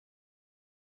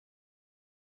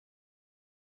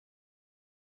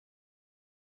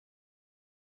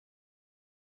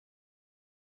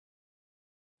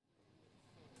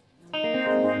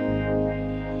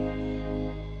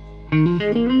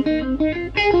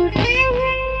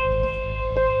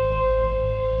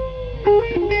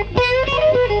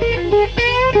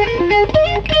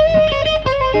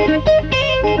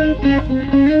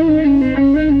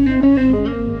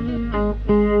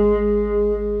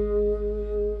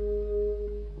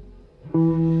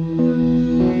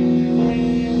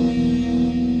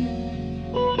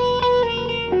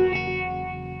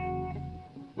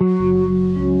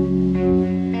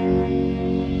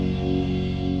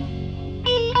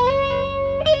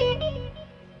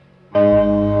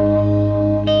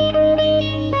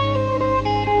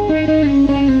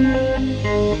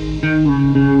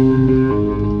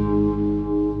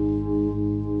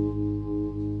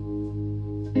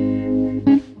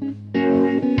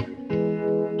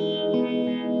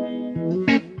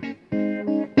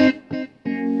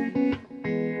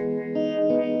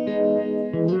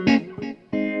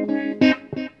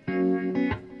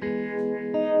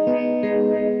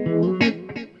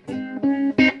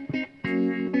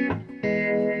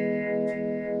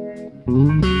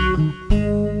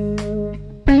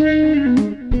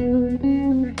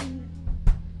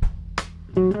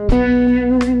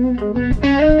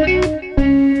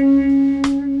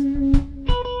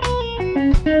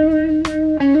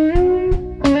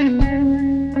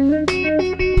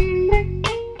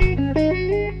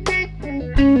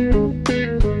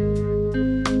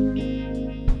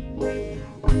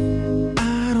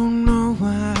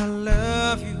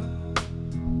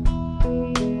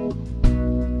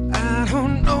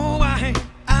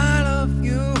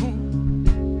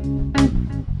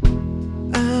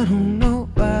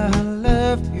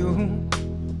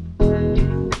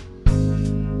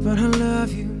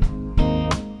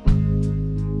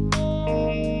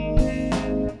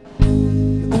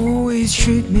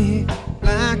Treat me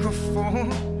like a fool.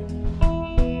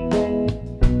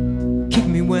 Kick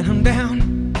me when I'm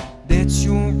down, that's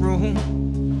your rule.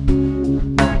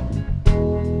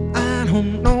 I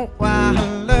don't know why I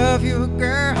love you,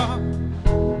 girl,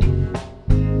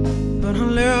 but I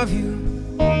love you.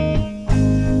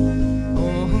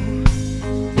 Oh,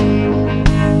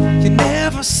 you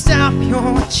never stop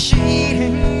your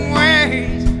cheating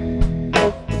ways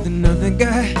with another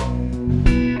guy.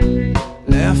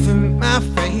 Laugh in my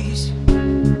face.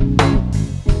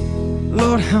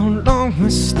 Lord, how long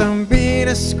must I be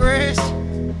disgraced?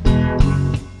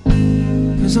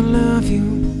 'Cause I love you.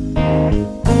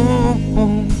 Oh,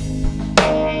 oh.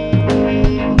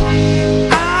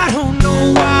 I don't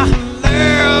know why I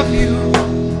love you.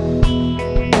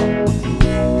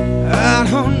 I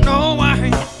don't know why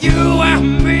you are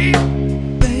me,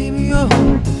 baby. Oh,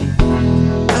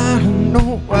 I don't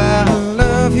know why I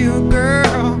love you,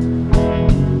 girl.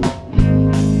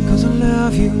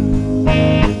 Love you,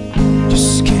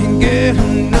 just can't get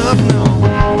enough, no.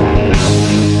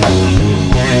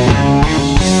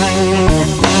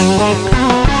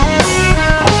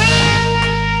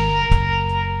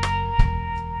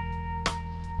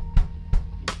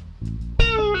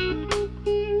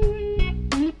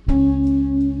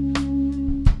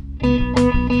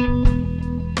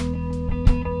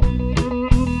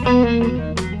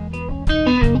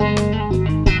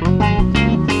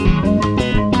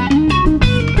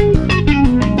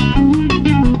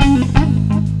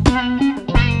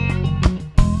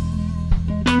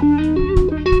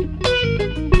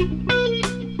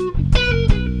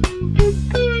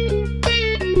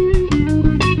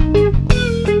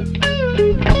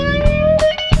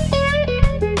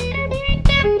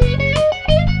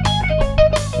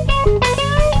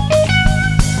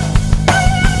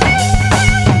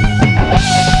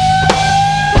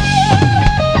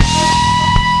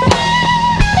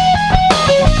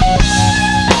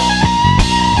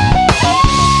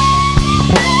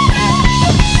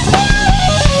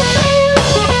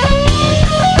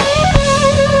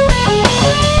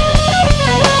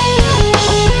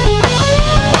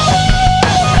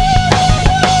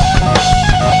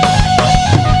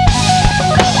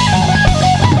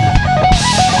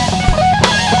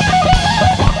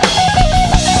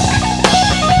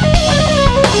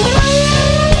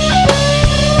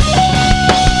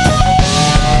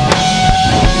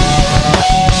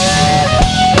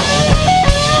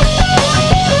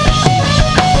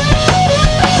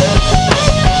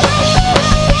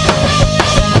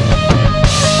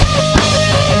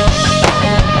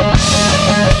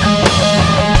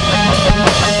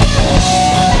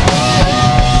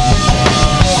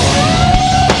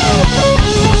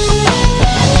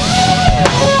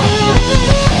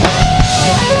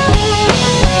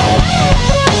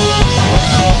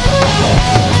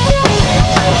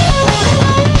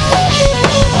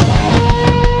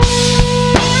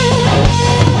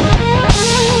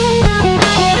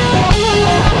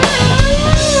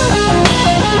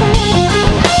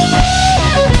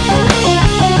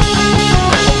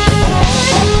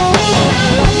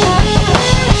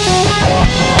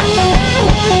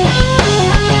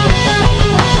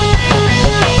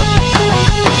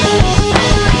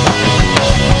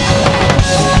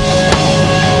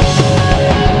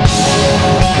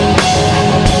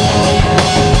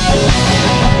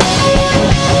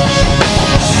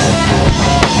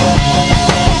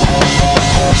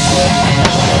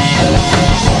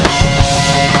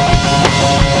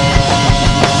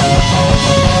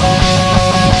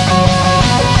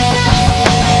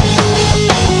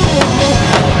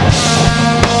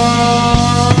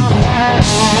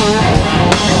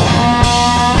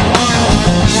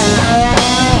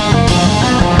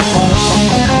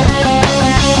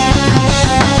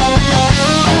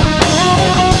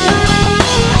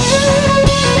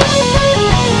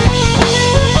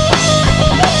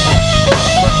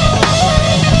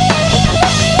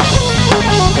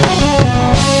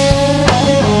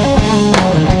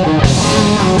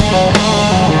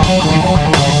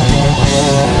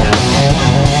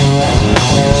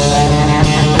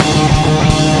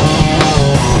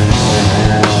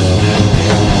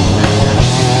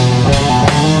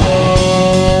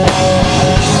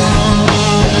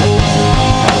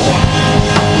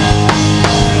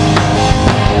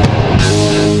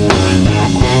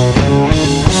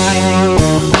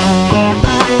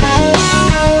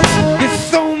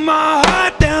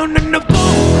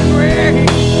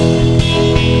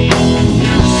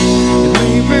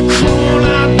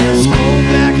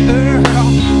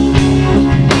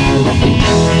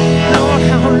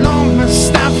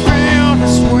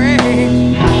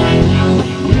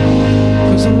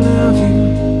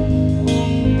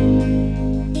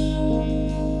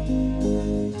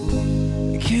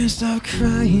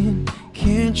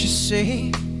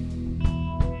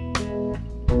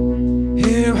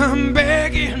 I'm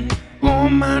begging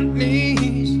on my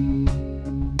knees.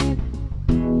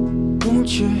 Won't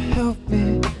you help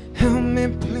me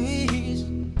please?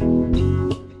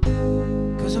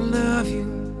 'Cause I love you.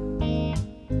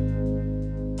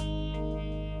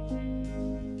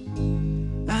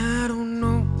 I don't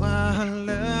know why I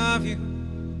love you.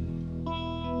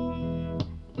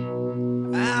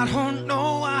 I don't know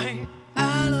why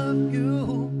I love you.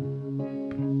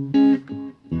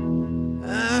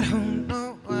 I don't know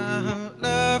why I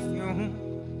love you,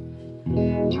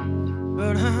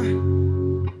 but I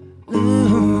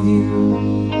love you.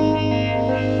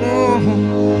 Oh.